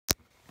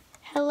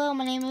Hello,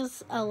 my name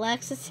is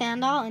Alexis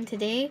Sandow, and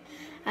today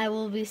I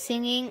will be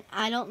singing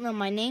I Don't Know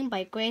My Name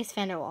by Grace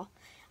Vanderwaal.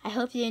 I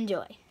hope you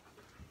enjoy.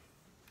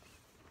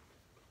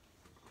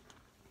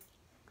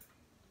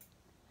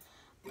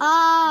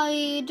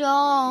 I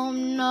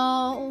don't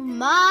know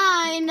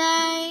my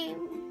name.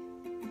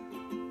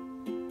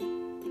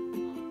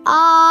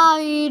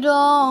 I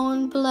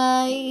don't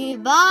play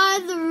by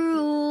the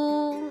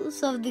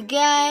rules of the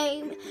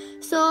game,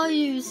 so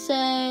you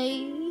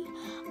say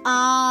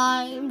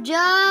I'm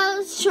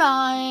just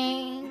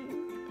trying.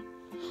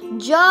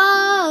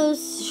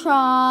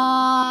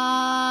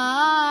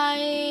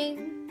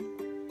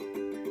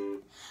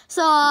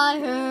 So I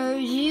heard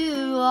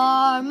you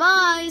are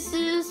my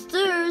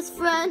sister's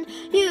friend.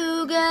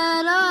 You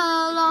get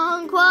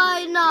along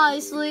quite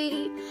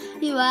nicely.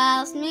 You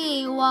asked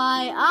me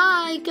why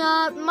I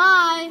cut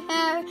my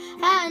hair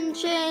and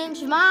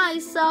changed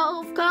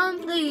myself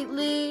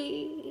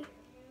completely.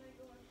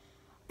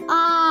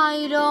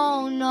 I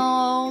don't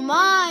know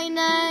my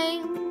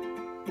name.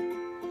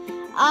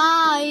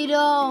 I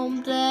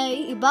don't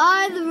play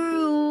by the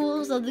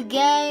rules of the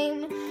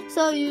game,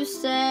 so you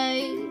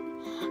say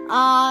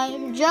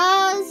I'm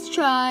just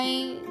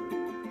trying.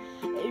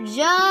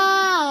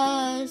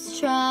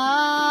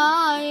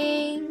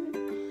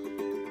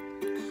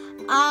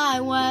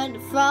 I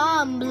went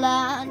from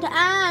bland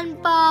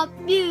and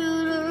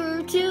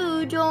popular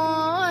to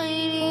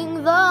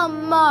joining the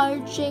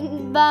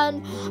marching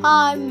band.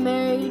 I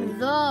made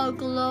the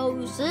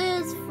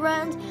closest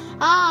friends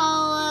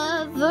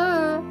I'll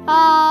ever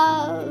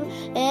have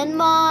in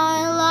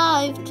my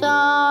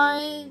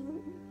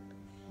lifetime.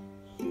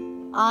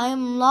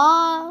 I'm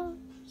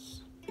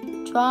lost,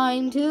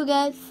 trying to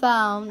get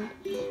found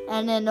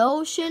in an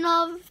ocean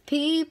of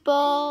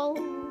people.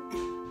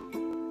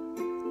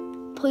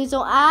 Please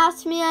don't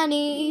ask me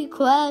any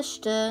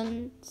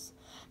questions.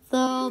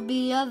 There'll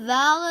be a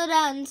valid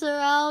answer.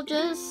 I'll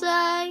just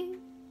say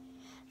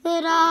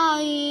that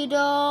I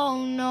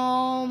don't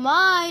know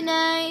my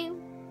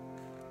name.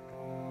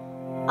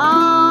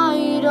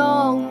 I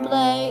don't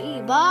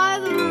play by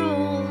the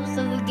rules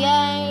of the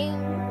game,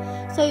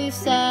 so you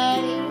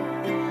say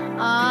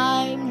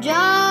I'm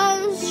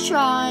just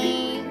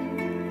trying.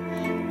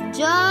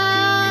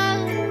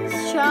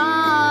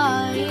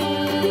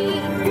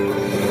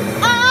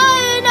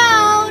 I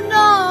don't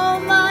know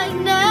my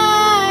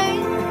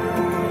name.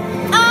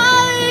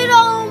 I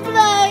don't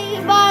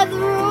play by the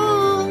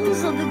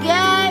rules of the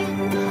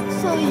game,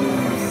 so you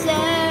say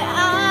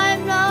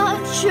I'm not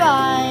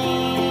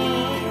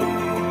trying,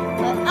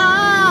 but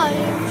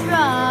I'm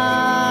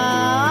trying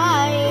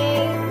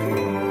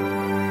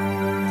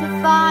to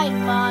find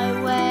my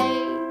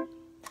way.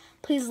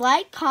 Please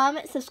like,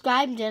 comment,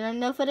 subscribe, and join our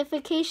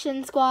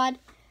notification squad.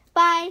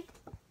 Bye!